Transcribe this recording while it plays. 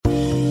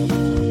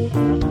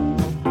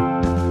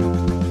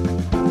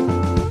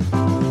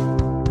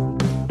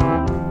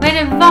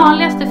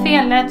vanligaste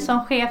felet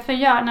som chefer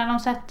gör när de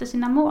sätter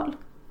sina mål?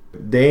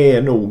 Det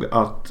är nog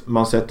att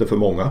man sätter för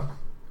många.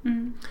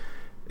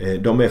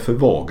 De är för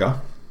vaga.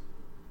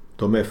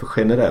 De är för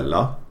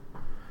generella.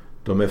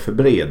 De är för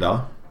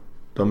breda.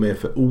 De är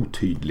för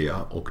otydliga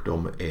och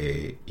de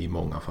är i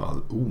många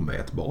fall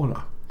omätbara.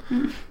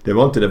 Det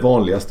var inte det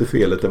vanligaste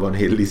felet, det var en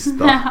hel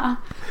lista. Ja.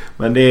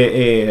 Men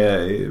det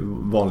är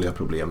vanliga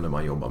problem när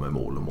man jobbar med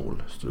mål och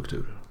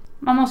målstrukturer.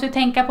 Man måste ju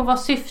tänka på vad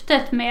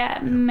syftet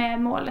med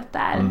målet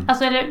är.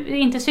 Alltså eller,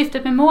 inte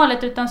syftet med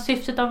målet utan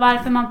syftet av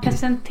varför man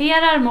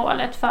presenterar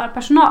målet för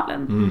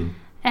personalen.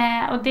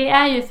 Och det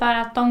är ju för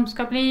att de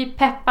ska bli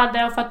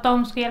peppade och för att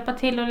de ska hjälpa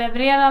till att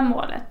leverera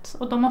målet.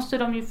 Och då måste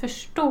de ju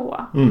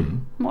förstå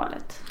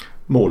målet.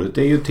 Målet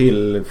är ju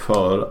till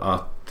för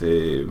att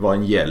vara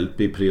en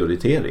hjälp i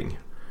prioritering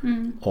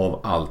av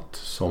allt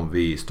som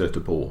vi stöter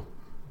på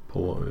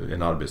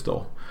en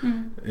arbetsdag.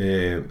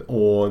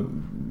 Och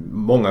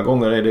många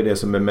gånger är det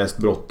som är mest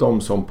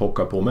bråttom som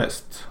pockar på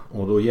mest.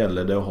 Och då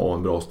gäller det att ha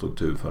en bra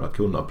struktur för att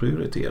kunna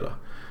prioritera.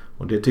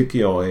 Och det tycker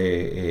jag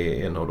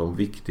är en av de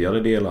viktigare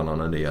delarna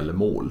när det gäller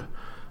mål.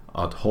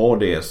 Att ha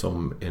det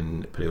som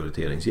en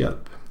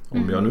prioriteringshjälp.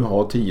 Om jag nu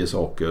har 10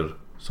 saker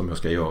som jag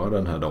ska göra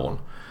den här dagen.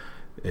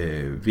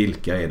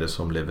 Vilka är det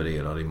som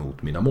levererar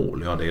emot mina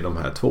mål? Ja, det är de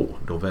här 2.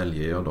 Då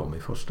väljer jag dem i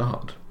första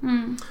hand.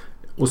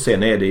 Och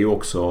sen är det ju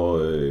också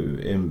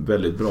en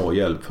väldigt bra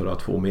hjälp för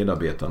att få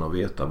medarbetarna att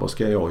veta vad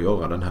ska jag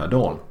göra den här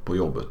dagen på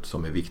jobbet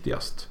som är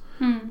viktigast.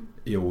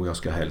 Jo, jag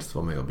ska helst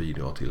vara med och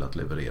bidra till att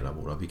leverera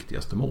våra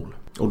viktigaste mål.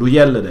 Och då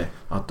gäller det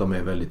att de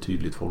är väldigt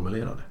tydligt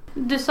formulerade.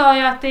 Du sa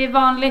ju att det är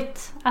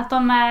vanligt att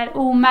de är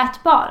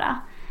omätbara.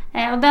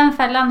 Och den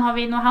fällan har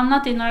vi nog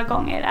hamnat i några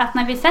gånger. Att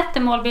när vi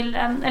sätter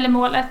målbilden eller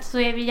målet så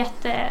är vi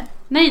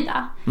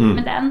jättenöjda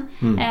med den.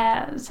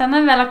 Sen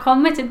när vi väl har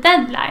kommit till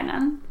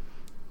deadlinen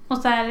och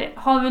så här,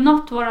 har vi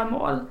nått våra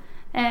mål?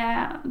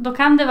 Då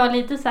kan det vara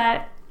lite så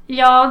här.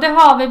 Ja, det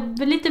har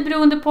vi lite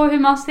beroende på hur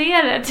man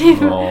ser det.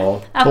 Typ.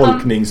 Ja,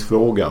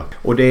 tolkningsfråga.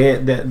 Och det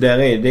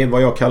är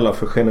vad jag kallar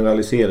för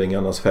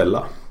generaliseringarnas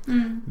fälla.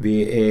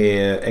 Vi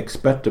är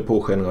experter på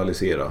att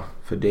generalisera.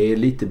 För det är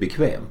lite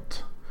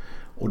bekvämt.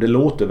 Och det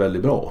låter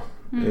väldigt bra.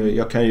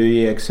 Jag kan ju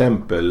ge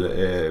exempel.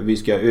 Vi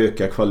ska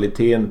öka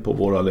kvaliteten på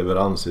våra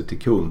leveranser till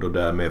kund och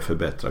därmed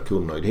förbättra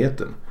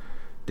kundnöjdheten.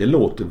 Det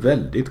låter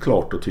väldigt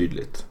klart och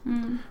tydligt.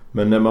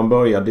 Men när man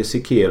börjar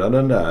dissekera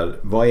den där,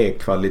 vad är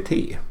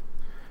kvalitet?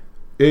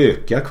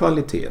 Öka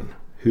kvaliteten.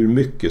 Hur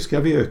mycket ska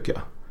vi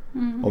öka?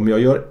 Om jag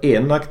gör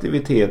en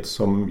aktivitet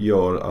som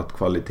gör att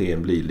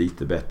kvaliteten blir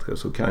lite bättre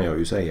så kan jag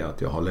ju säga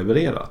att jag har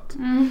levererat.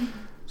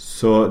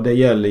 Så det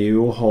gäller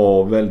ju att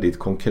ha väldigt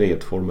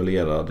konkret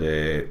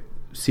formulerade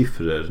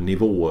siffror,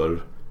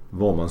 nivåer,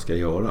 vad man ska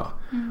göra.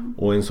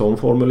 Och en sån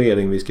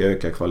formulering, vi ska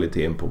öka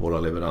kvaliteten på våra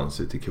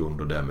leveranser till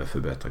kund och därmed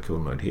förbättra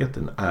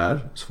kundnöjdheten, är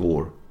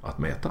svår att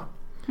mäta.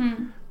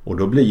 Och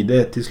då blir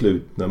det till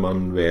slut när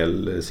man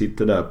väl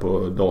sitter där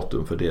på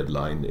datum för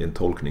deadline en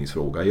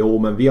tolkningsfråga. Jo,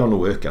 men vi har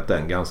nog ökat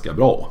den ganska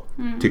bra,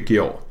 tycker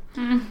jag.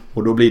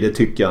 Och då blir det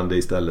tyckande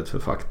istället för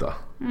fakta.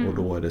 Och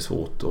då är det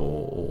svårt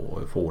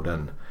att få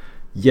den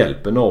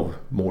hjälpen av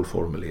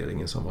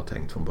målformuleringen som var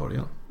tänkt från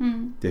början.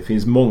 Det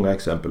finns många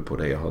exempel på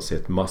det. Jag har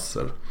sett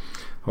massor.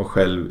 Har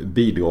själv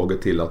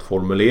bidragit till att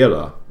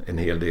formulera en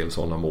hel del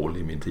sådana mål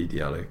i min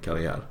tidigare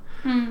karriär.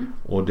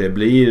 Och det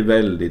blir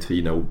väldigt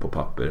fina ord på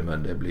papper,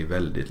 men det blir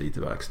väldigt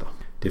lite verkstad.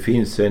 Det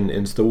finns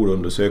en stor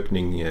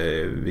undersökning,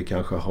 vi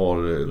kanske har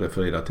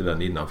refererat till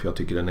den innan för jag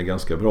tycker den är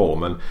ganska bra,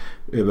 men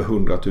över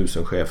 100 000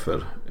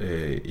 chefer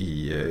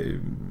i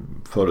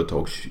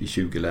företag i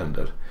 20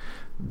 länder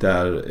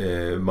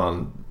där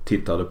man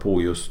tittade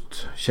på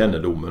just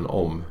kännedomen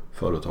om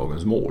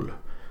företagens mål.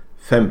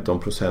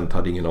 15%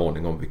 hade ingen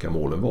aning om vilka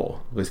målen var.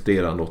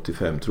 Resterande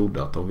 85%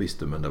 trodde att de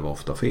visste, men det var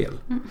ofta fel.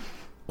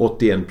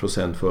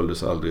 81%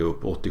 följdes aldrig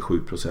upp,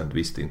 87%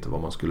 visste inte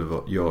vad man skulle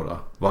göra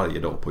varje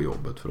dag på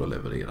jobbet för att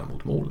leverera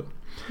mot målen.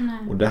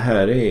 Och det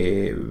här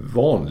är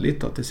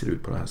vanligt att det ser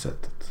ut på det här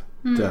sättet.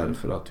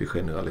 Därför att vi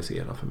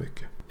generaliserar för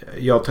mycket.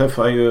 Jag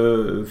träffar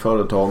ju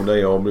företag där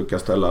jag brukar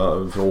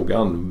ställa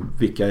frågan,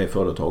 vilka är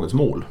företagens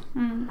mål?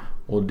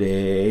 Och det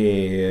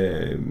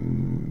är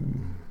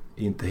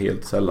inte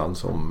helt sällan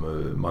som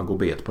man går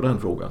bet på den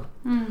frågan.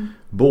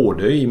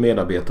 Både i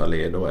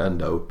medarbetarled och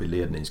ända upp i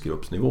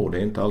ledningsgruppsnivå. Det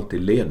är inte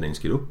alltid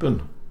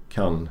ledningsgruppen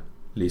kan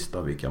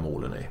lista vilka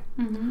målen är.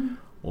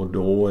 Och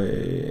då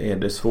är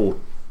det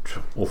svårt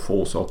att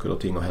få saker och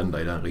ting att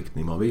hända i den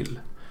riktning man vill.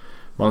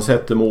 Man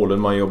sätter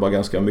målen, man jobbar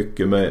ganska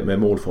mycket med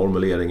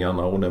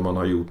målformuleringarna och när man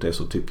har gjort det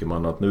så tycker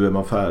man att nu är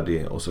man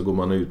färdig och så går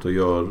man ut och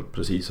gör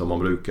precis som man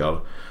brukar.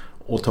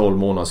 Och 12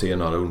 månader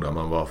senare undrar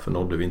man varför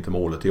nådde vi inte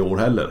målet i år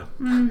heller.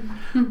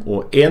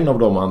 Och en av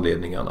de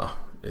anledningarna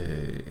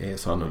är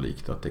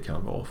sannolikt att det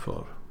kan vara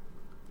för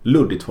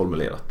luddigt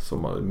formulerat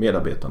som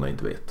medarbetarna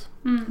inte vet.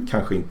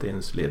 Kanske inte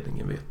ens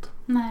ledningen vet.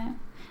 Nej.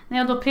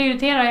 Ja, då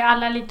prioriterar ju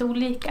alla lite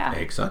olika.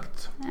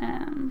 Exakt.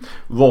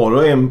 Var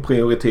och en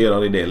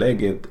prioriterar i det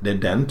läget det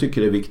den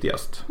tycker är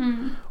viktigast.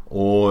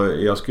 Och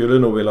jag skulle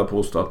nog vilja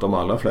påstå att de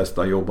allra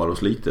flesta jobbar och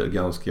sliter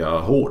ganska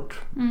hårt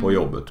på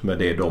jobbet med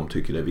det de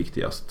tycker är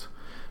viktigast.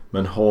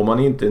 Men har man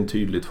inte en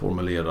tydligt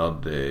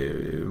formulerad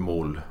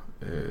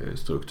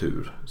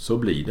målstruktur så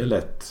blir det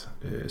lätt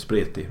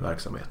spretig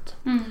verksamhet.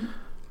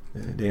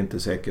 Det är inte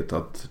säkert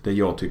att det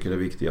jag tycker är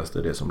viktigast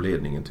är det som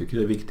ledningen tycker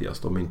är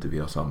viktigast om inte vi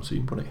har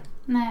samsyn på det.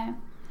 Nej.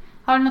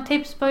 Har du något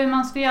tips på hur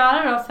man ska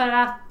göra då för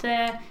att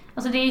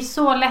alltså det är ju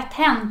så lätt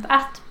hänt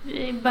att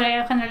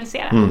börja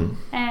generalisera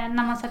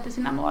när man sätter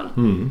sina mål.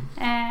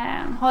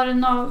 Har du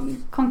något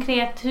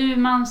konkret hur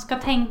man ska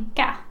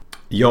tänka?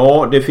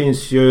 Ja, det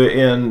finns ju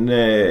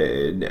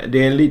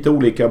det är lite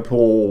olika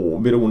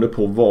beroende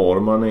på var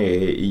man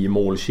är i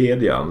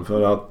målkedjan.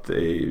 För att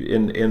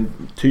en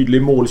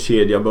tydlig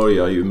målkedja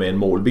börjar ju med en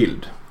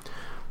målbild.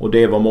 Och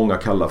det är vad många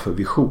kallar för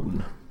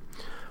vision.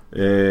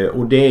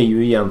 Och det är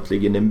ju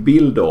egentligen en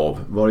bild av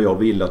vad jag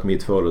vill att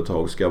mitt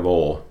företag ska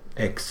vara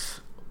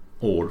X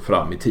år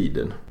fram i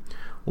tiden.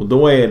 Och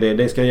då är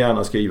det ska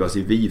gärna skrivas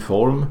i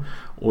vi-form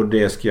och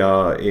det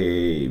ska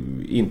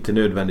inte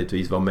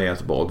nödvändigtvis vara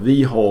mätbart.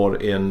 Vi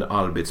har en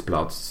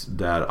arbetsplats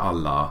där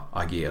alla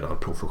agerar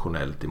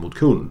professionellt emot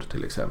kund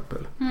till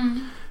exempel.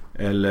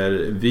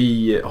 Eller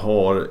vi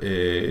har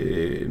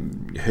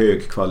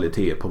hög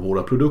kvalitet på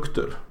våra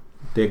produkter.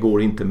 Det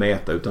går inte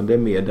mäta utan det är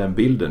mer den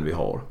bilden vi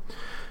har.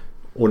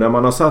 Och när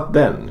man har satt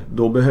den,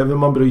 då behöver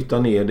man bryta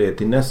ner det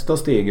till nästa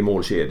steg i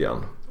målkedjan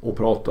och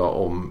prata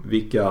om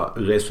vilka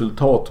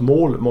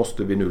resultatmål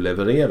måste vi nu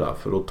leverera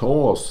för att ta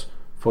oss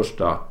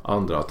första,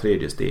 andra,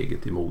 tredje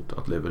steget emot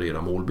att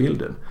leverera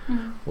målbilden.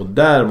 Och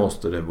där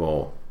måste det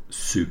vara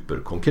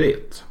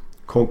superkonkret.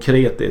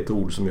 Konkret är ett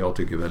ord som jag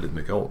tycker väldigt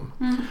mycket om.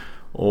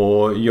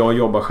 Och jag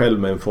jobbar själv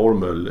med en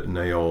formel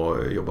när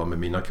jag jobbar med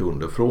mina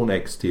kunder från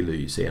X till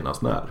Y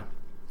senast när.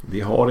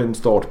 Vi har en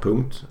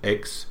startpunkt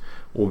X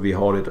och vi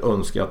har ett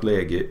önskat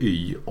läge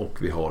Y och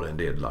vi har en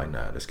deadline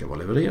när det ska vara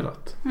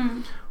levererat.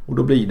 Och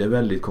då blir det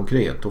väldigt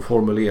konkret att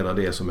formulera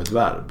det som ett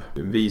verb.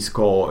 Vi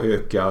ska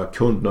öka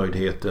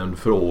kundnöjdheten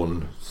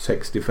från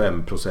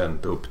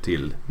 65% upp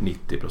till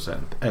 90%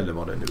 eller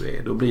vad det nu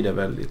är. Då blir det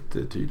väldigt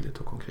tydligt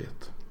och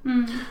konkret.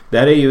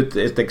 Där är ju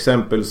ett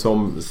exempel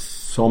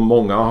som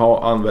många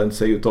har använt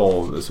sig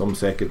utav, som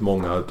säkert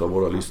många av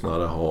våra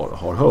lyssnare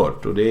har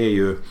hört. Och det är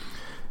ju,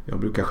 jag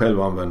brukar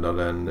själv använda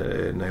den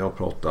när jag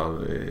pratar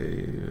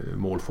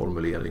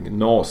målformulering.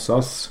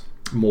 NASAs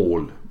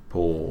mål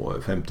på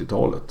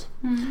 50-talet.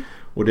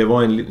 Och det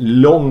var en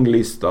lång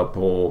lista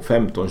på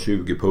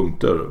 15-20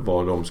 punkter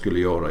vad de skulle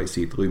göra i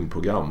sitt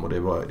rymdprogram. Och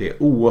det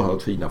är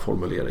oerhört fina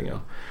formuleringar.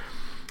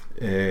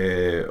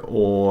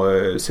 Och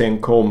sen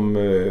kom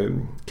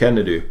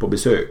Kennedy på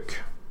besök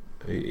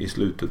i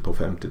slutet på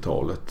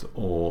 50-talet.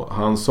 Och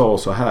han sa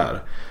så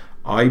här: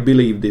 I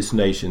believe this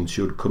nation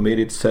should commit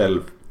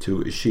itself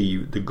to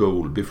achieve the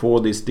goal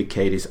before this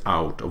decade is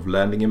out of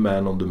landing a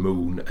man on the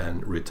moon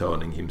and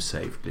returning him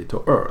safely to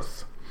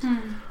Earth.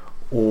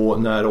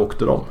 Och när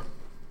åkte de?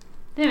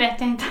 Det vet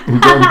jag inte.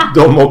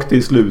 de åkte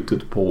i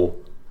slutet på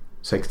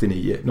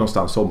 69,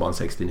 någonstans sommaren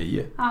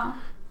 69.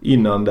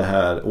 Innan det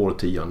här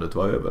årtiondet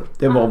var över.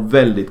 Det var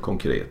väldigt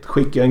konkret.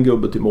 Skicka en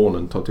gubbe till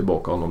månen, ta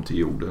tillbaka honom till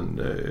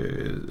jorden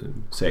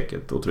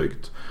säkert och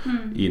tryggt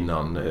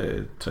innan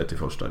 31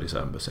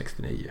 december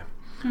 69.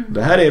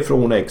 Det här är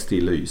från X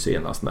till Y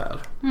senast när.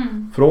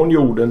 Från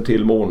jorden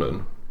till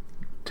månen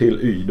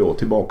till Y då,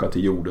 tillbaka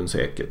till jorden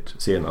säkert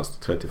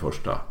senast 31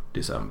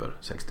 december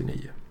 69.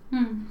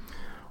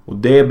 Och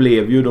det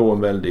blev ju då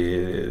en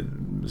väldigt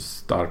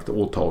starkt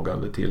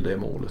åtagande till det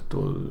målet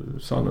och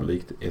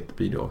sannolikt ett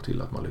bidrag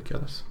till att man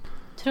lyckades.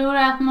 Tror du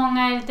att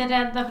många är lite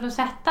rädda för att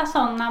sätta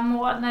sådana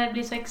mål när det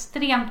blir så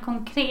extremt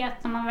konkret,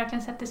 när man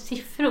verkligen sätter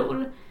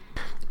siffror?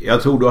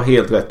 Jag tror du har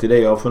helt rätt i det.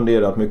 Jag har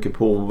funderat mycket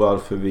på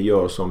varför vi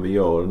gör som vi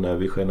gör när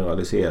vi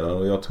generaliserar,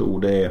 och jag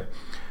tror det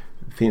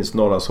finns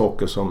några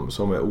saker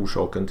som är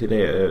orsaken till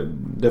det.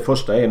 Det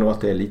första är nog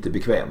att det är lite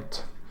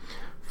bekvämt.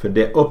 För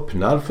det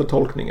öppnar för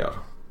tolkningar.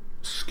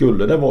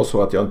 Skulle det vara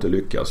så att jag inte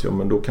lyckas, ja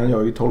men då kan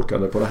jag ju tolka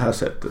det på det här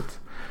sättet.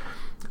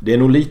 Det är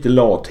nog lite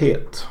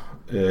lathet.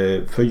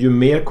 För ju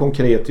mer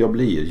konkret jag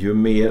blir, ju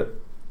mer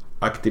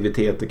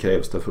aktiviteter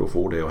krävs det för att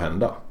få det att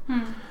hända.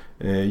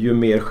 Ju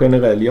mer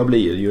generell jag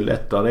blir, ju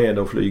lättare är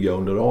det att flyga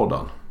under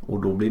radarn.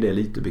 Och då blir det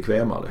lite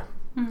bekvämare.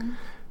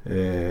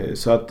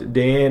 Så att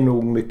det är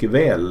nog mycket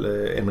väl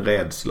en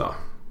rädsla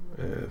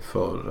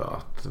för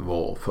att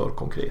vara för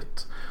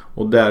konkret.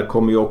 Och där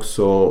kommer ju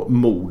också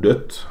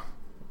modet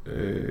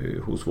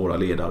hos våra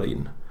ledare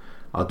in.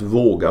 Att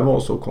våga vara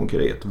så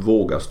konkret,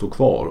 våga stå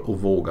kvar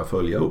och våga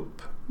följa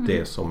upp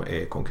det som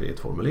är konkret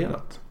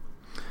formulerat.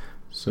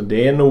 Så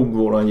det är nog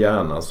våran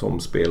hjärna som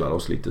spelar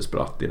oss lite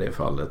spratt i det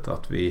fallet,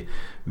 att vi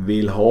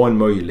vill ha en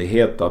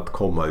möjlighet att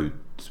komma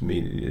ut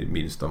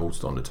minsta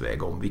motståndets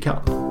väg om vi kan.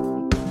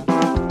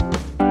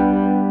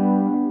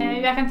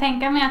 Jag kan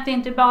tänka mig att det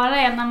inte bara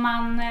är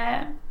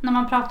när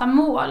man pratar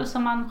mål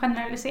som man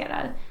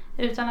generaliserar,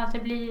 utan att det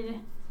blir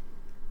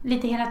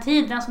lite hela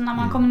tiden, alltså när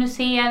man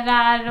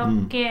kommunicerar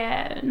och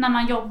när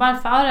man jobbar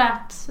för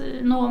att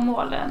nå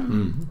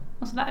målen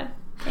och sådär.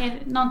 Är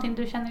det någonting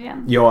du känner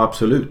igen? Ja,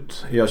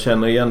 absolut. Jag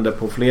känner igen det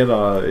på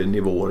flera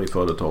nivåer i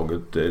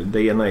företaget.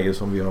 Det ena är ju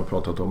som vi har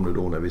pratat om nu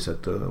då när vi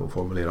sätter och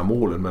formulerar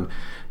målen. Men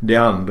det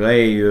andra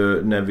är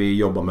ju när vi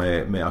jobbar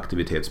med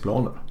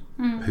aktivitetsplaner.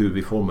 Hur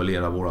vi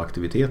formulerar våra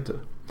aktiviteter.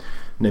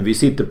 När vi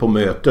sitter på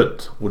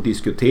mötet och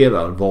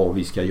diskuterar vad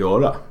vi ska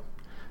göra,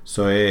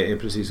 så är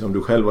precis som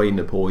du själv var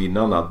inne på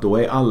innan, att då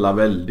är alla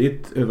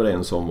väldigt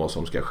överens om vad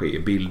som ska ske.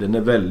 Bilden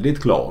är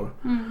väldigt klar.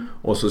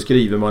 Och så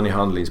skriver man i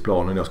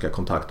handlingsplanen: jag ska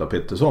kontakta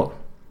Pettersson.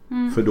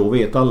 För då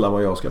vet alla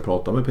vad jag ska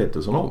prata med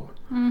Pettersson om.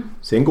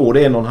 Sen går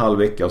det 1,5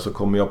 vecka och så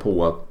kommer jag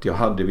på att jag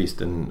hade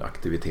visst en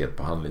aktivitet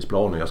på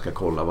handlingsplanen. Jag ska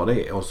kolla vad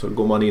det är. Och så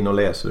går man in och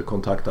läser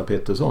kontakta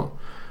Pettersson.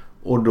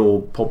 Och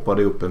då poppar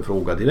det upp en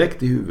fråga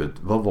direkt i huvudet.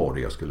 Vad var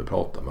det jag skulle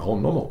prata med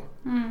honom om?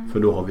 För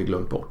då har vi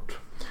glömt bort.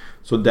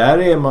 Så där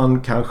är man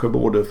kanske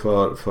både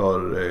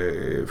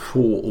för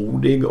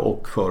fåordig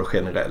och för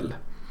generell.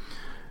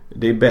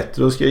 Det är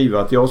bättre att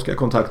skriva att jag ska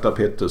kontakta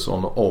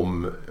Pettersson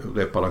om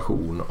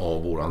reparation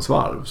av våran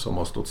svarv som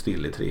har stått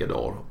still i 3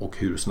 dagar och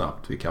hur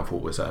snabbt vi kan få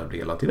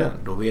reservdelar till den.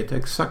 Då vet jag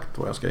exakt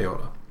vad jag ska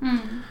göra.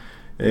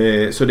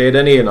 Så det är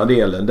den ena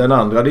delen. Den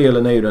andra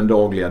delen är ju den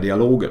dagliga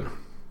dialogen.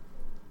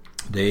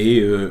 Det är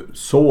ju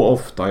så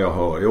ofta jag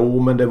hör: jo,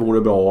 men det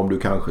vore bra om du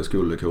kanske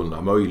skulle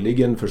kunna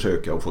möjligen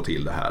försöka att få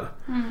till det här.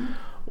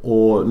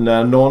 Och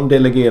när någon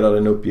delegerar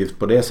en uppgift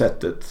på det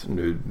sättet,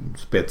 nu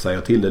spetsar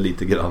jag till det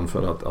lite grann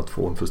för att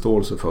få en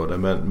förståelse för det,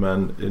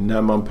 men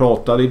när man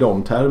pratar i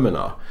de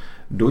termerna,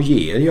 då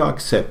ger jag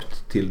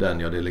accept till den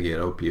jag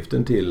delegerar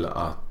uppgiften till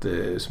att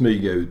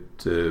smyga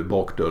ut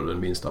bakdörren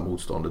minsta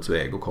motståndets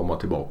väg och komma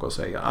tillbaka och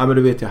säga: men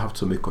du vet, jag har haft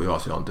så mycket att göra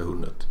så jag har inte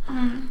hunnit.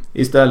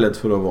 Istället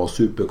för att vara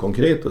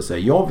superkonkret och säga: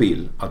 jag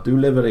vill att du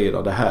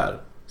levererar det här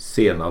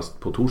senast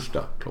på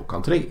torsdag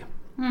 3:00.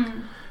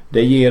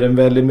 Det ger en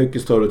väldigt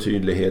mycket större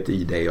tydlighet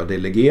i det jag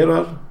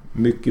delegerar,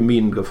 mycket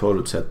mindre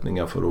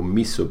förutsättningar för att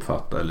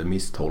missuppfatta eller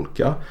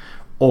misstolka,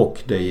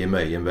 och det ger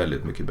mig en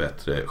väldigt mycket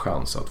bättre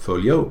chans att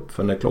följa upp.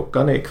 För när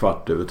klockan är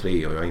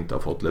 3:15 och jag inte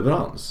har fått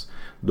leverans,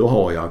 då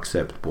har jag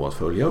accept på att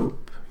följa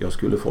upp. Jag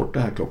skulle fått det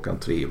här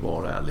 3:00,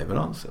 var är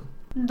leveransen?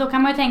 Då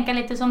kan man ju tänka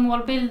lite som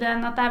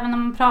målbilden, att även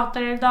om man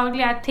pratar i det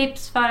dagliga,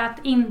 tips för att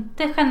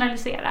inte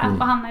generalisera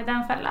och hamna i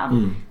den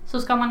fällan, så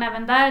ska man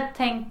även där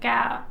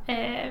tänka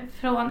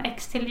från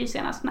X till Y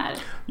senast när.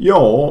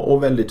 Ja,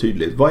 och väldigt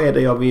tydligt. Vad är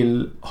det jag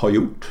vill ha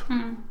gjort?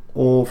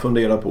 Och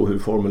fundera på hur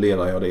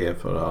formulerar jag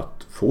det för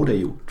att få det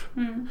gjort.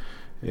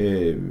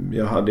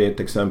 Jag hade ett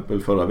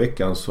exempel förra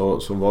veckan, så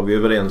var vi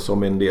överens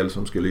om en del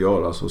som skulle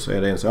göras, och så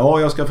är det en så: ja,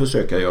 jag ska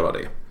försöka göra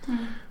det.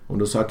 Och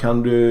då sa: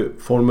 kan du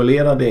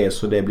formulera det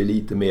så det blir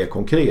lite mer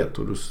konkret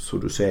och så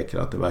du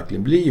säkrar att det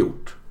verkligen blir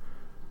gjort?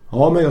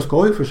 Ja, men jag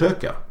ska ju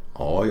försöka.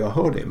 Ja, jag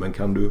hör det, men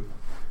kan du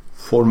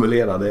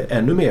formulera det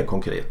ännu mer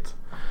konkret?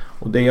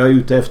 Och det jag är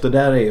ute efter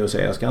där är att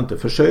säga: jag ska inte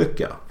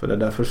försöka. För det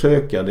där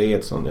försöka, det är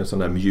en sån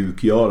där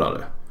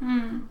mjukgörare.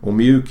 Och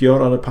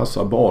mjukgörare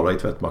passar bara i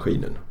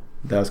tvättmaskinen.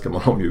 Där ska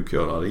man ha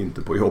mjukgörare,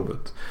 inte på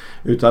jobbet.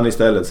 Utan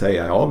istället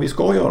säga: ja, vi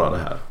ska göra det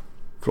här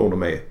från och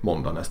med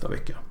måndag nästa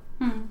vecka.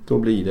 Då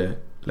blir det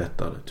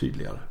lättare,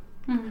 tydligare.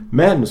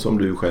 Men som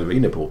du själv är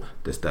inne på,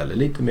 det ställer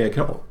lite mer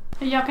krav.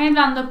 Jag kan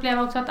ibland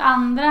uppleva också att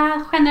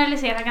andra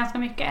generaliserar ganska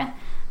mycket.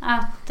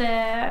 Att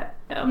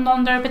om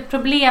någon drar upp ett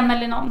problem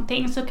eller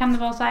någonting, så kan det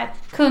vara så här: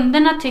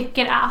 kunderna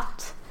tycker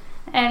att,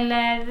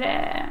 eller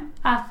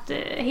att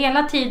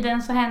hela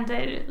tiden så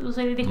händer, och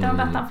så är det dittan och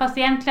dattan. Fast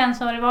egentligen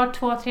så har det varit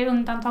 2-3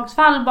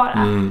 undantagsfall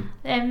bara.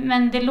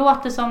 Men det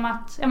låter som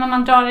att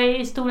man drar det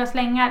i stora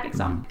slängar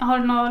liksom. Har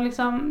du några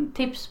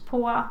tips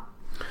på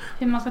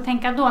hur man ska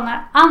tänka då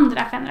när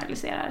andra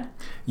generaliserar?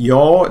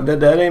 Ja, det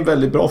där är en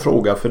väldigt bra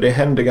fråga, för det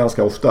händer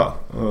ganska ofta.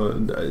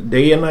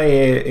 Det ena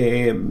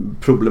är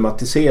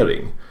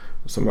problematisering,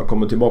 som jag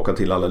kommer tillbaka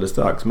till alldeles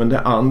strax. Men det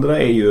andra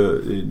är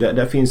ju,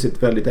 där finns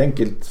ett väldigt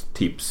enkelt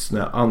tips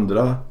när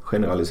andra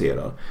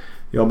generaliserar.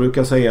 Jag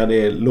brukar säga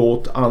det: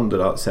 låt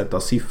andra sätta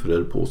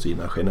siffror på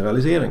sina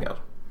generaliseringar.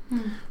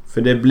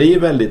 För det blir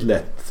väldigt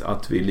lätt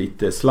att vi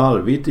lite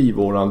slarvigt i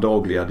våran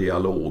dagliga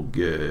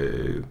dialog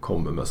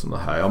kommer med såna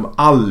här: ja,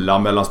 alla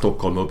mellan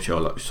Stockholm och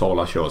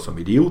Uppsala kör som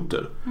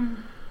idioter.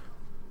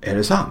 Är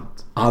det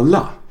sant?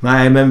 Alla?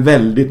 Nej, men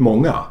väldigt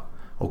många.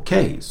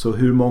 Okej, så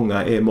hur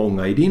många är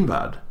många i din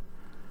värld?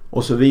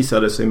 Och så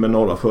visade det sig med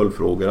några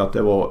följdfrågor att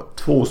det var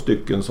 2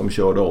 stycken som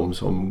körde om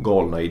som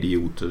galna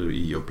idioter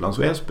i Upplands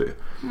Väsby.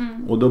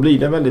 Och då blir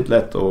det väldigt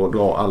lätt att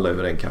dra alla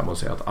över en kam och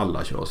säga att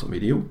alla kör som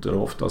idioter.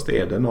 Och oftast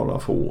är det några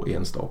få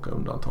enstaka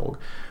undantag.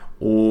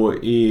 Och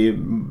i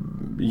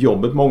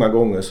jobbet många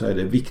gånger så är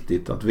det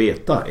viktigt att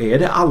veta: är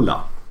det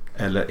alla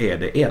eller är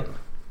det en?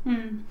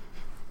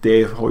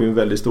 Det har ju en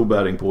väldigt stor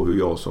bäring på hur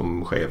jag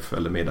som chef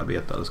eller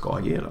medarbetare ska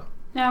agera.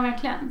 Ja,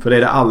 verkligen. För är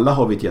det alla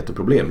har vi ett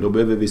jätteproblem. Då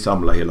behöver vi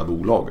samla hela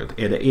bolaget.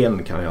 Är det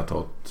en kan jag ta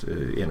ett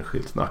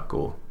enskilt snack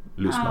och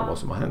lyssna vad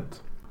som har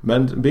hänt.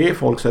 Men be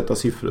folk sätta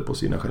siffror på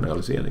sina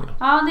generaliseringar.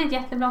 Ja, det är ett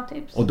jättebra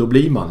tips. Och då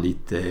blir man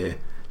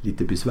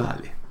lite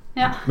besvärlig.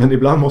 Ja. Men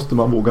ibland måste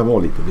man våga vara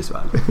lite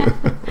besvärlig.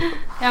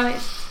 Ja,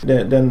 visst.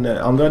 Den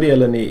andra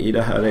delen i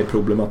det här är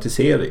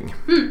problematisering.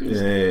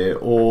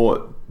 Och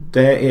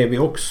det är vi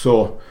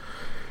också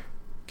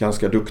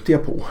ganska duktiga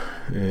på.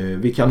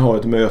 Vi kan ha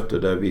ett möte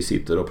där vi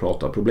sitter och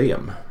pratar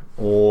problem.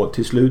 Och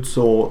till slut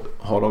så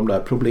har de där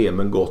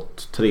problemen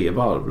gått 3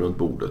 varv runt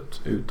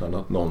bordet utan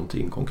att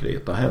någonting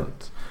konkret har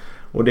hänt.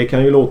 Och det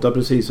kan ju låta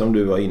precis som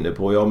du var inne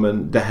på. Ja,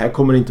 men det här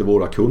kommer inte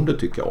våra kunder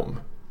tycka om.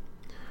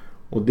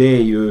 Och det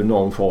är ju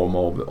någon form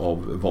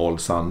av vald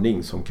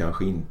sanning som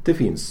kanske inte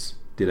finns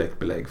direkt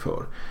belägg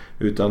för.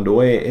 Utan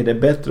då är det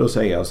bättre att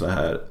säga så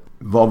här: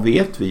 vad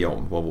vet vi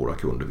om vad våra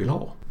kunder vill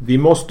ha? Vi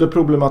måste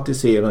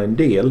problematisera en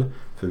del,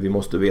 för vi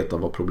måste veta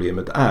vad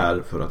problemet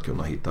är för att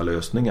kunna hitta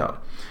lösningar.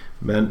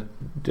 Men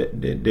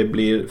det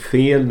blir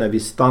fel när vi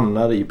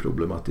stannar i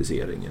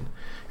problematiseringen.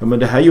 Ja, men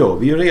det här gör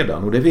vi ju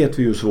redan och det vet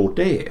vi hur svårt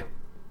det är.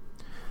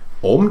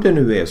 Om det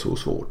nu är så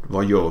svårt,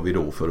 vad gör vi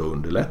då för att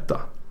underlätta?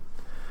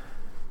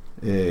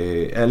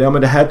 Eller ja,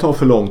 men det här tar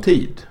för lång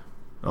tid.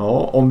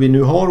 Ja, om vi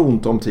nu har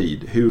ont om tid,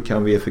 hur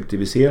kan vi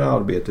effektivisera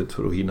arbetet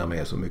för att hinna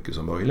med så mycket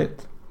som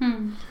möjligt?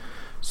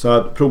 Så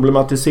att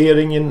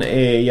problematiseringen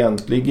är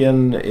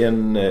egentligen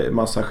en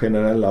massa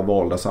generella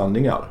valda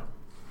sanningar.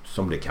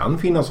 Som det kan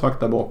finnas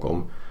fakta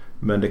bakom,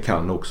 men det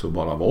kan också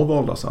bara vara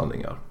valda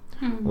sanningar.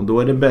 Och då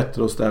är det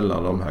bättre att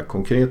ställa de här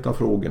konkreta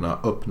frågorna,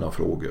 öppna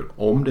frågor.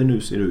 Om det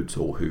nu ser ut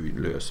så, hur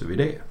löser vi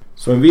det?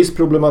 Så en viss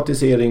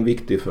problematisering är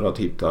viktig för att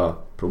hitta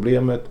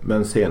problemet,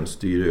 men sen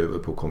styr över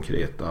på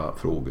konkreta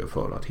frågor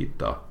för att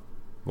hitta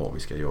vad vi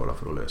ska göra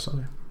för att lösa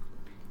det.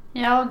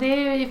 Ja, och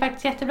det är ju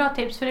faktiskt jättebra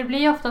tips, för det blir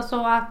ju ofta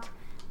så att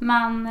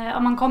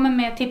om man kommer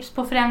med tips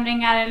på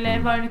förändringar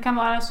eller vad det nu kan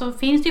vara, så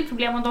finns det ju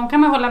problem, och de kan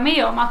man hålla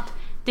med om att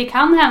det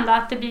kan hända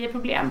att det blir ett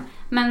problem.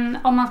 Men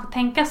om man ska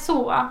tänka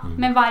så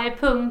med varje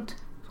punkt,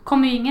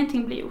 kommer ju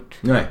ingenting bli gjort.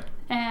 Nej.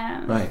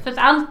 För att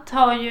allt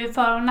har ju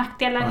för- och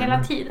nackdelar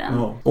hela tiden.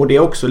 Ja. Och det är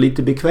också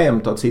lite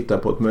bekvämt att sitta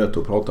på ett möte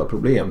och prata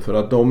problem, för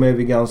att de är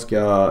vi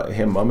ganska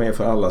hemma med,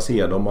 för alla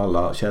ser dem,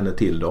 alla känner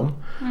till dem.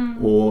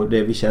 Och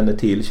det vi känner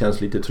till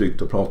känns lite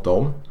tryggt att prata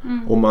om.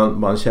 Och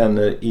man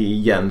känner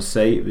igen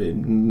sig.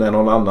 När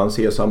någon annan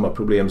ser samma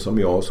problem som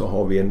jag, så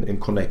har vi en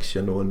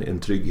connection och en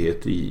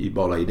trygghet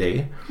bara i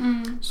det.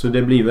 Så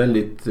det blir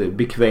väldigt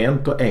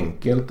bekvämt och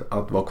enkelt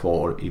att vara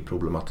kvar i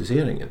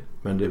problematiseringen.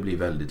 Men det blir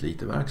väldigt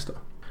lite verkstad.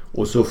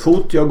 Och så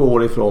fort jag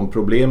går ifrån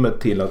problemet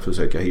till att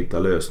försöka hitta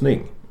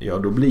lösning, ja,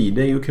 då blir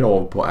det ju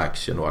krav på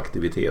action och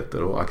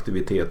aktiviteter. Och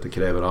aktiviteter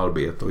kräver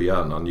arbete, och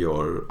hjärnan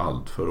gör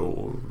allt för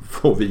att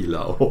få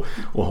vila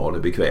och ha det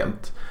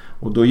bekvämt.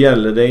 Och då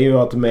gäller det ju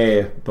att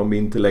med de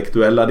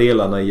intellektuella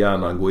delarna i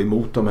hjärnan gå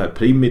emot de här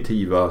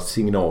primitiva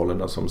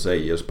signalerna som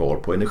säger spar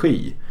på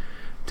energi,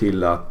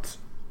 till att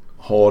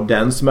ha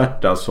den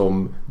smärta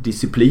som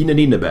disciplinen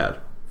innebär.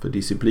 För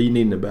disciplin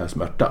innebär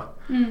smärta.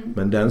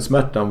 Men den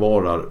smärtan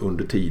varar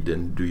under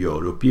tiden du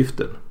gör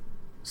uppgiften.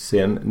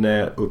 Sen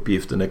när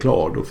uppgiften är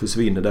klar, då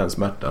försvinner den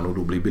smärtan, och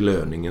då blir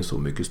belöningen så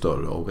mycket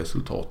större av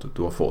resultatet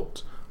du har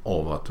fått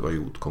av att du har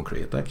gjort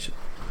konkret action.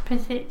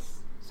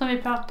 Precis, som vi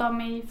pratade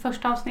om i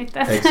första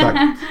avsnittet.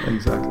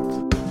 Exakt.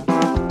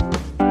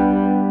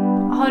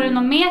 Har du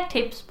något mer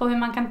tips på hur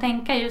man kan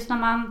tänka just när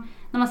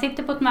man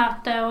sitter på ett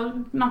möte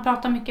och man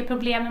pratar mycket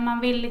problem, men man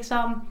vill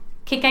liksom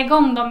kicka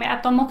igång dem med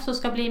att de också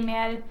ska bli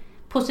mer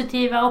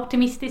positiva och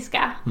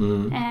optimistiska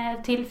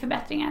till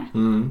förbättringar?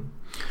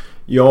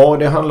 Ja,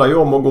 det handlar ju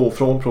om att gå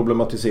från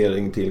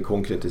problematisering till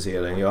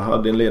konkretisering. Jag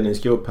hade en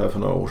ledningsgrupp här för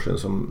några år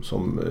sedan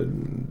som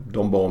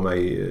de bad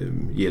mig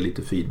ge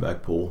lite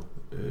feedback på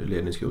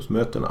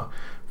ledningsgruppsmötena.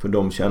 För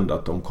de kände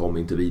att de kom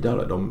inte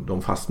vidare.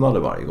 De fastnade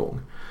varje gång.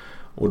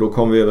 Och då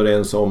kom vi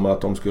överens om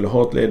att de skulle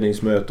ha ett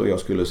ledningsmöte och jag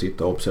skulle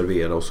sitta och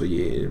observera och så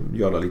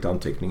göra lite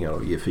anteckningar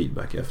och ge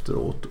feedback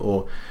efteråt.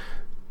 Och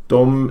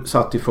de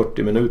satt i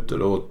 40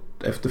 minuter, och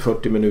efter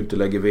 40 minuter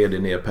lägger vd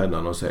ner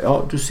pennan och säger: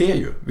 ja, du ser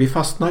ju, vi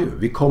fastnar ju,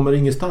 vi kommer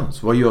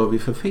ingenstans, vad gör vi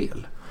för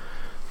fel?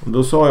 Och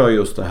då sa jag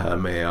just det här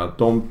med att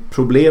de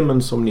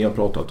problemen som ni har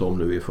pratat om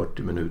nu i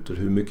 40 minuter,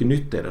 hur mycket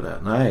nytt är det där?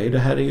 Nej, det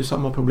här är ju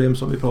samma problem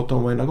som vi pratar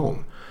om varenda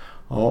gång.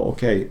 Ja,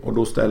 okej. Och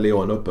då ställer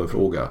jag en öppen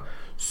fråga.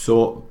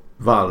 Så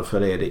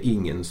varför är det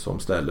ingen som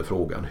ställer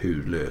frågan,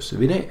 hur löser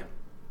vi det?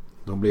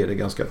 Då blir det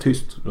ganska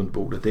tyst runt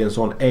bordet. Det är en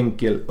sån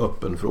enkel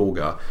öppen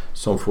fråga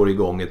som får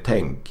igång ett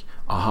tänk.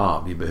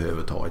 Aha, vi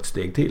behöver ta ett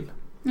steg till.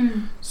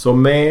 Så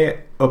med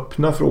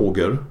öppna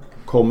frågor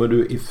kommer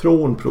du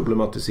ifrån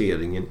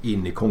problematiseringen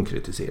in i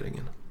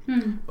konkretiseringen.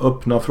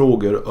 Öppna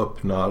frågor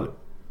öppnar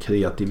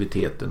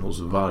kreativiteten hos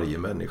varje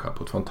människa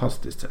på ett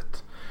fantastiskt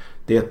sätt.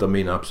 Det är ett av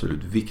mina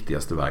absolut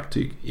viktigaste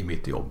verktyg i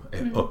mitt jobb,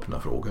 är öppna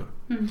frågor.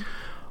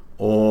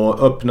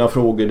 Och öppna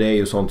frågor, det är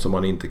ju sånt som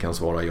man inte kan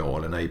svara ja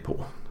eller nej på.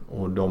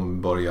 Och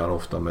de börjar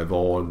ofta med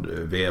vad,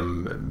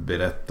 vem,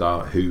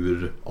 berätta,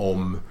 hur,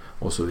 om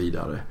och så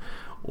vidare.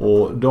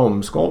 Och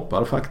de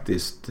skapar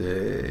faktiskt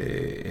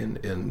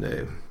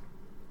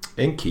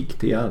en kick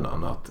till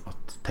hjärnan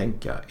att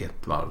tänka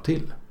ett varv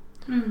till.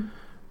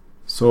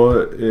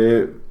 Så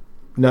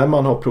när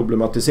man har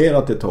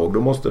problematiserat ett tag,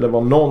 då måste det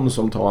vara någon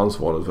som tar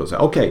ansvaret för att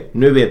säga: okej,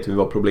 nu vet vi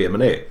vad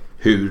problemen är.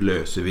 Hur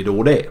löser vi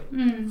då det?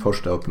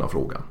 Första öppna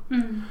frågan.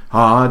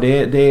 Ja,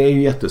 det är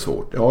ju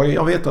jättesvårt. Ja,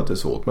 jag vet att det är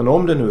svårt. Men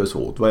om det nu är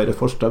svårt, vad är det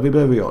första vi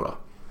behöver göra?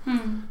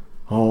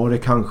 Ja, det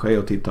kanske är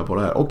att titta på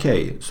det här.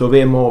 Okej, så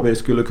vem av er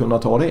skulle kunna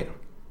ta det?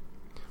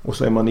 Och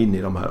så är man inne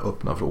i de här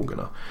öppna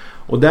frågorna.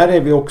 Och där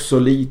är vi också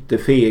lite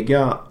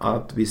fega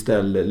att vi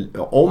ställer,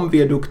 om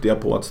vi är duktiga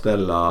på att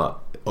ställa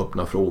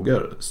öppna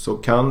frågor, så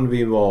kan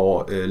vi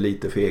vara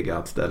lite fega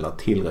att ställa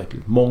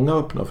tillräckligt många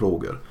öppna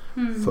frågor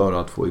för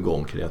att få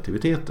igång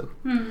kreativiteten.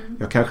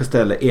 Jag kanske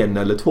ställer 1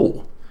 eller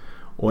 2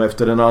 och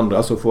efter den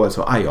andra så får jag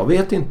så, jag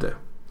vet inte.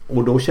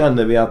 Och då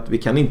känner vi att vi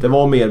kan inte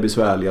vara mer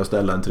besvärliga att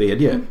ställa en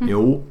tredje.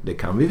 Jo, det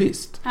kan vi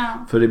visst.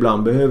 Ja. För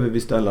ibland behöver vi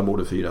ställa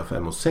både 4,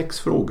 5 och 6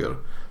 frågor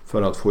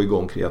för att få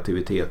igång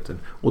kreativiteten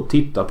och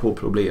titta på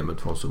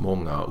problemet från så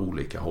många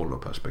olika håll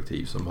och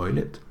perspektiv som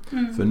möjligt.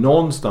 För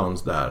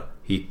någonstans där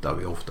hittar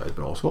vi ofta ett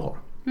bra svar.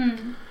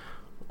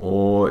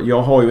 Och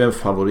jag har ju en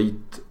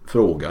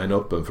favoritfråga, en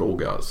öppen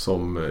fråga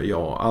som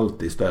jag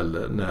alltid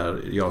ställer när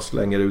jag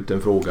slänger ut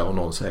en fråga och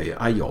någon säger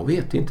jag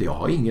vet inte, jag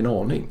har ingen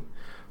aning.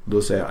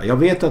 Då säger jag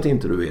vet att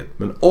inte du vet,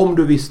 men om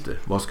du visste,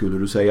 vad skulle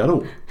du säga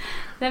då?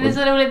 Det är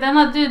så roligt, den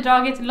har du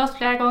dragit till oss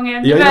flera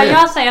gånger. Nu börjar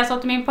jag säga så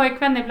till min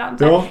pojkvän ibland.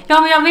 Ja,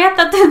 men jag vet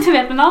att du inte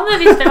vet, men om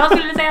du visste, vad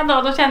skulle du säga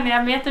då? Då känner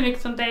jag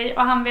jättemycket som dig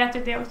och han vet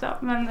ju det också.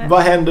 Men,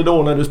 vad händer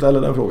då när du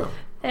ställer den frågan?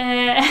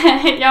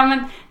 Ja,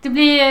 men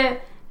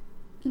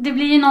det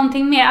blir ju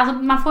någonting mer. Alltså,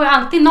 man får ju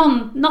alltid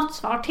något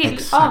svar till.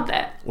 Exakt. Av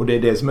det. Och det är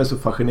det som är så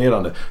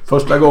fascinerande.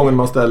 Första gången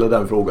man ställer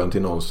den frågan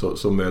till någon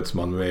så möts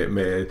man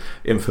med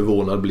en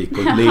förvånad blick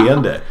och ett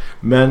leende.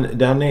 Men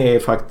den är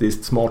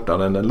faktiskt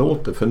smartare än den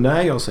låter. För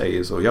när jag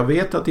säger så, jag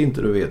vet att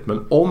inte du vet,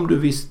 men om du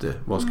visste,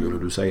 vad skulle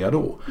du säga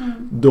då?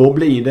 Då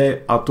blir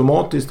det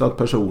automatiskt att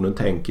personen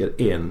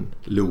tänker en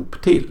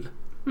loop till.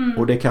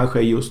 Och det kanske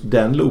är just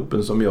den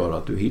loopen som gör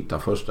att du hittar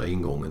första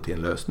ingången till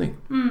en lösning.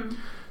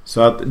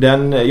 Så att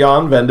jag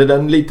använder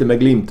den lite med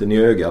glimten i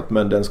ögat,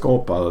 men den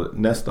skapar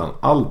nästan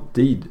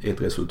alltid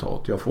ett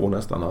resultat. Jag får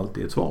nästan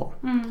alltid ett svar.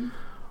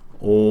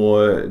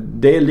 Och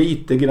det är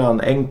lite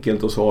grann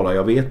enkelt att svara,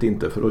 jag vet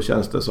inte, för då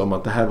känns det som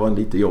att det här var en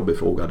lite jobbig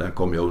fråga, där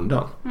kom jag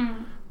undan.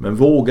 Men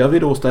vågar vi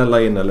då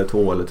ställa 1 eller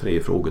 2 eller 3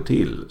 frågor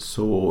till,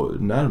 så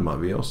närmar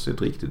vi oss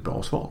ett riktigt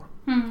bra svar.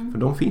 För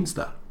de finns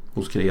där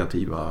hos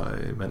kreativa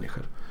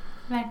människor.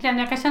 Verkligen,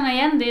 jag kan känna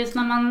igen det just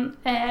när man,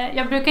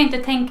 jag brukar inte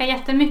tänka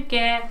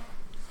jättemycket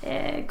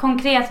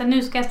konkret så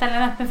nu ska jag ställa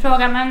en öppen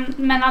fråga,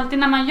 men alltid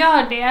när man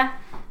gör det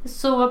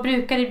så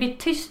brukar det bli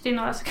tyst i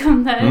några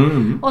sekunder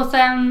och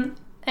sen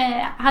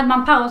hade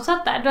man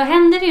pausat där, då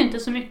händer det ju inte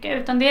så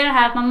mycket, utan det är det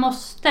här att man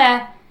måste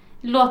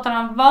låta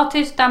dem vara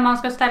tysta, man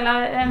ska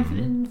ställa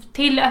en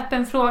till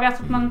öppen fråga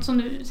så att man, som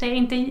du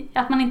säger,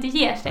 att man inte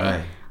ger sig.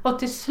 Nej. Och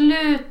till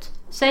slut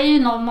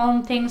säger någon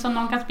någonting som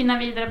någon kan spinna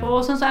vidare på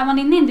och sen så är man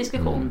inne i en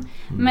diskussion.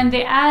 Men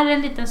det är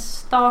en liten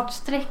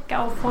startsträcka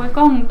att få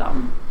igång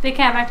dem. Det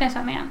kan jag verkligen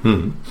känna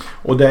igen.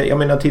 Och det, jag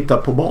menar, titta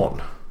på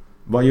barn.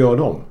 Vad gör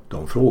de?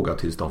 De frågar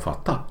tills de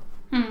fattar.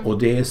 Och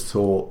det är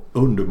så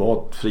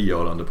underbart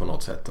frigörande på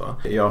något sätt. Va?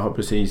 Jag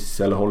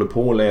har håller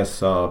på att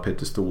läsa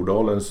Peter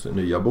Stordalens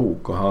nya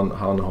bok och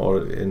han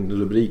har en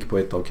rubrik på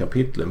ett av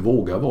kapitlen: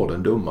 Våga vara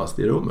den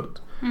dummaste i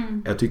rummet.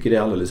 Jag tycker det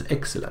är alldeles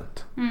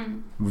excellent.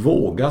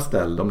 Våga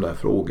ställa de där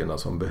frågorna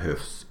som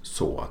behövs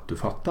så att du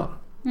fattar.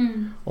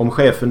 Om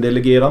chefen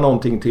delegerar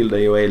någonting till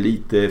dig och är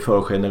lite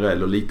för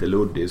generell och lite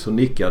luddig, så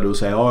nickar du och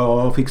säger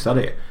ja, jag fixar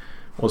det.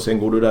 Och sen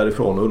går du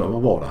därifrån och undrar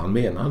vad var det han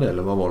menade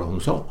eller vad var det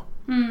hon sa.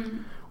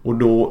 Och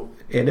då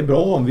är det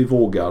bra om vi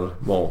vågar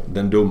vara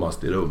den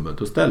dummaste i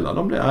rummet och ställa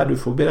dem det. Du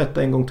får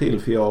berätta en gång till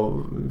för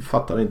jag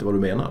fattar inte vad du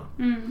menar.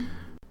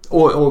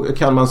 Och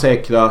kan man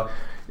säkra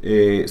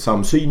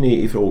samsyn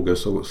i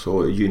frågor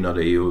så gynnar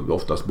det ju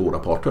oftast båda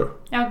parter.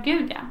 Ja,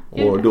 gud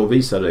ja. Och då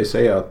visade det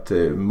sig att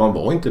man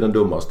var inte den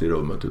dummaste i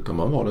rummet, utan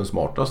man var den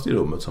smartaste i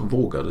rummet som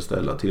vågade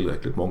ställa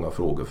tillräckligt många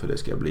frågor för det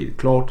ska bli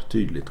klart,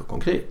 tydligt och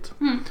konkret.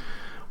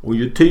 Och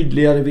ju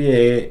tydligare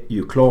vi är,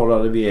 ju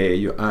klarare vi är,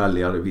 ju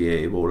ärligare vi är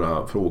i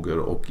våra frågor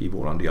och i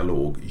våran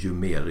dialog, ju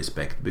mer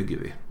respekt bygger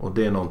vi. Och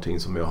det är någonting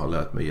som jag har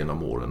lärt mig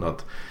genom åren,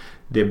 att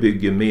det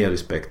bygger mer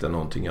respekt än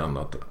någonting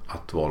annat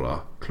att vara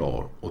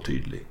klar och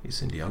tydlig i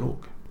sin dialog.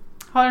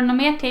 Har du några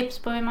mer tips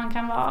på hur man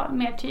kan vara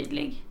mer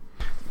tydlig?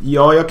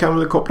 Ja, jag kan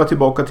väl koppla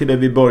tillbaka till det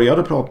vi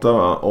började prata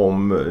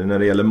om när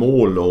det gäller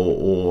mål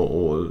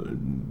och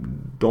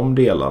de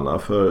delarna.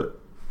 För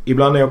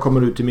ibland när jag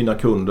kommer ut till mina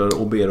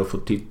kunder och ber att få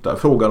titta,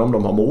 frågar om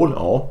de har mål,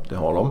 ja det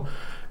har de,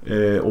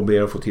 och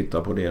ber att få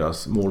titta på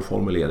deras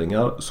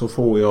målformuleringar, så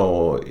får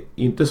jag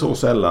inte så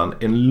sällan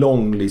en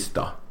lång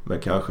lista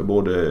med kanske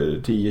både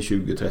 10,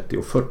 20, 30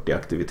 och 40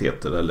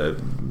 aktiviteter eller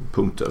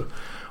punkter.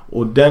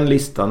 Och den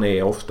listan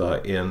är ofta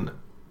en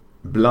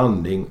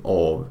blandning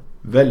av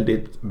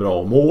väldigt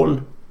bra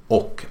mål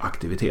och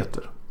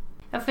aktiviteter.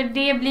 Ja, för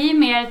det blir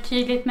mer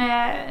tydligt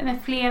med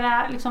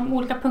flera liksom,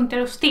 olika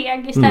punkter och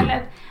steg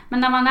istället. Men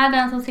när man är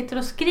den som sitter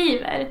och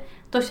skriver,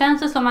 då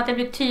känns det som att det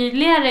blir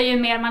tydligare ju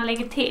mer man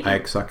lägger till. Ja,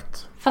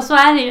 exakt. Fast så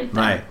är det ju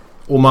inte. Nej,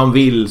 och man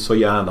vill så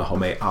gärna ha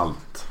med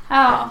allt.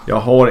 Ja. Jag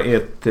har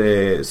ett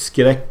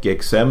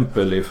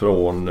skräckexempel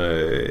ifrån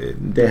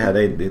det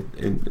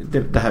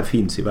här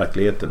finns i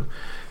verkligheten.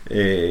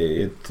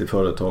 Ett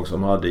företag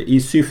som hade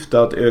i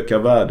syfte att öka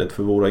värdet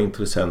för våra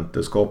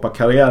intressenter, skapa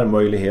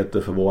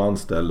karriärmöjligheter för våra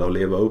anställda och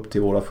leva upp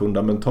till våra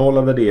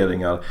fundamentala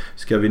värderingar,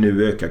 ska vi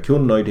nu öka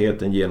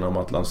kundnöjdheten genom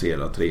att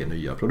lansera 3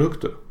 nya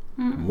produkter.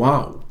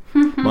 Wow!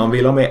 Man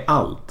vill ha med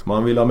allt.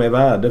 Man vill ha med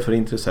värde för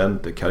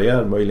intressenter,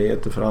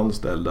 karriärmöjligheter för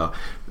anställda,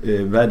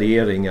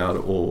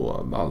 värderingar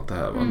och allt det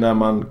här. När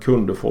man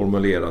kunde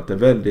formulerat det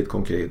väldigt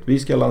konkret. Vi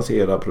ska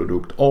lansera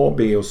produkt A,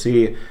 B och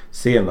C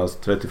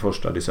senast 31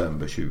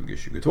 december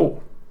 2022.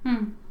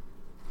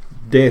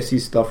 Det är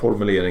sista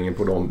formuleringen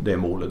på det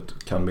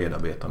målet kan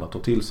medarbetarna ta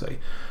till sig.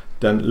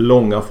 Den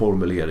långa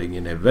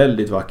formuleringen är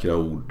väldigt vackra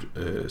ord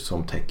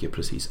som täcker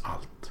precis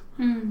allt.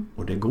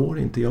 Och det går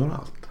inte att göra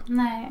allt.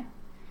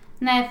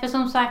 Nej, för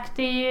som sagt,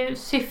 det är ju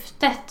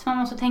syftet man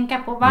måste tänka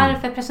på.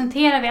 Varför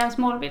presenterar vi ens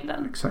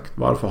målbilden? Exakt,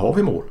 varför har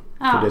vi mål?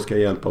 Ja. För det ska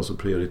hjälpa oss att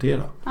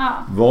prioritera. Ja.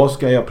 Vad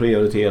ska jag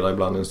prioritera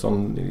ibland en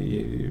sån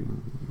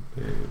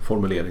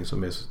formulering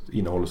som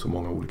innehåller så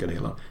många olika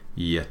delar?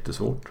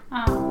 Jättesvårt.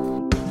 Ja.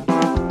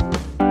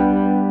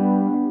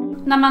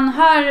 När man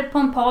hör på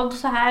en podd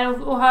så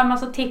här och hör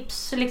massa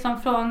tips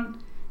liksom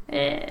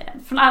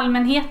från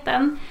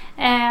allmänheten,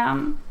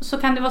 så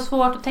kan det vara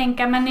svårt att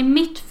tänka, men i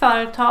mitt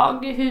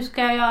företag, hur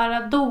ska jag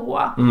göra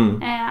då?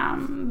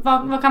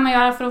 Vad kan man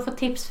göra för att få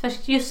tips för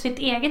just sitt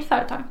eget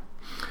företag?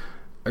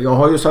 Jag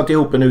har ju satt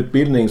ihop en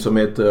utbildning som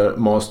heter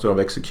Master of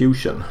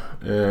Execution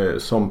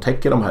som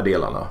täcker de här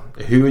delarna.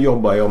 Hur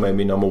jobbar jag med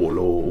mina mål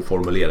och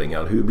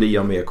formuleringar? Hur blir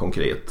jag mer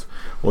konkret?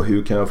 Och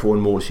hur kan jag få en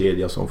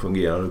målkedja som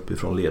fungerar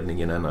uppifrån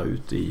ledningen ända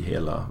ut i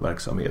hela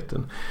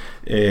verksamheten?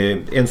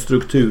 En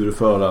struktur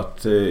för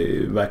att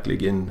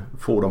verkligen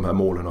få de här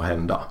målen att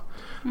hända.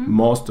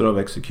 Master of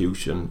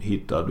Execution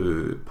hittar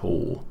du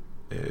på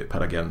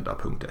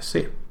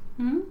peragenda.se.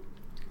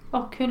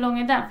 Och hur lång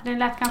är den? För det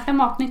lät ganska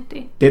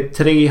matnyttig. Det är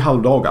 3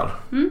 halvdagar.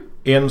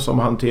 En som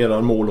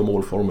hanterar mål och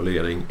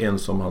målformulering, en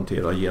som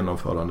hanterar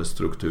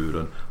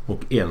genomförandestrukturen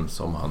och en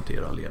som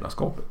hanterar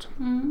ledarskapet.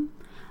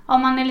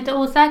 Om man är lite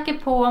osäker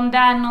på om det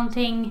är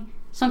någonting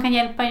som kan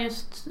hjälpa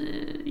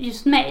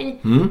just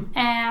mig,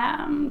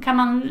 kan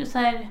man så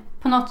här,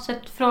 på något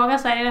sätt fråga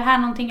så här, är det här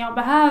någonting jag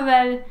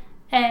behöver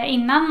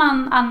innan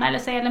man anmäler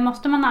sig, eller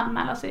måste man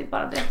anmäla sig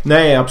bara direkt?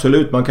 Nej,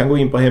 absolut. Man kan gå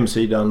in på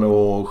hemsidan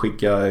och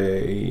skicka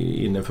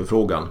in en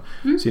förfrågan.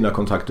 Sina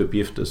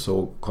kontaktuppgifter,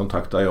 så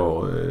kontaktar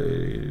jag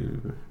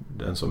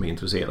den som är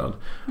intresserad.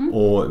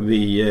 Och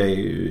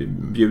vi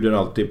bjuder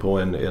alltid på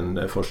en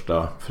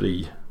första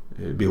fri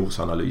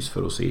behovsanalys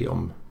för att se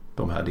om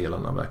de här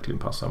delarna verkligen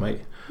passar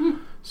mig.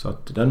 Så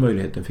att den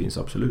möjligheten finns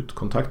absolut.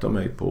 Kontakta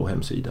mig på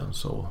hemsidan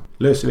så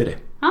löser vi det.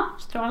 Ja,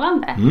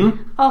 strålande.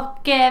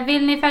 Och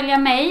vill ni följa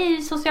mig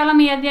i sociala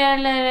medier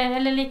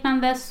eller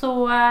liknande,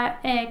 så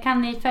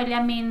kan ni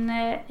följa min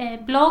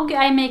blogg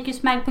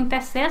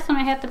imakeyousmag.se som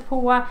jag heter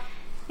på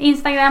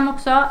Instagram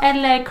också,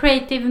 eller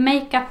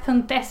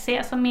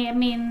creativemakeup.se som är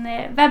min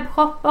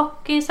webbshop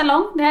och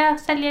salong där jag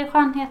säljer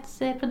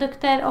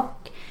skönhetsprodukter,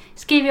 och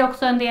skriver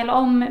också en del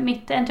om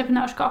mitt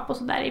entreprenörskap och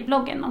sådär i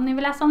bloggen om ni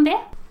vill läsa om det.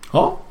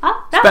 Ja,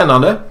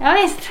 spännande. Ja,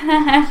 visst.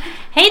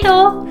 Hej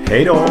då!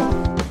 Hej då!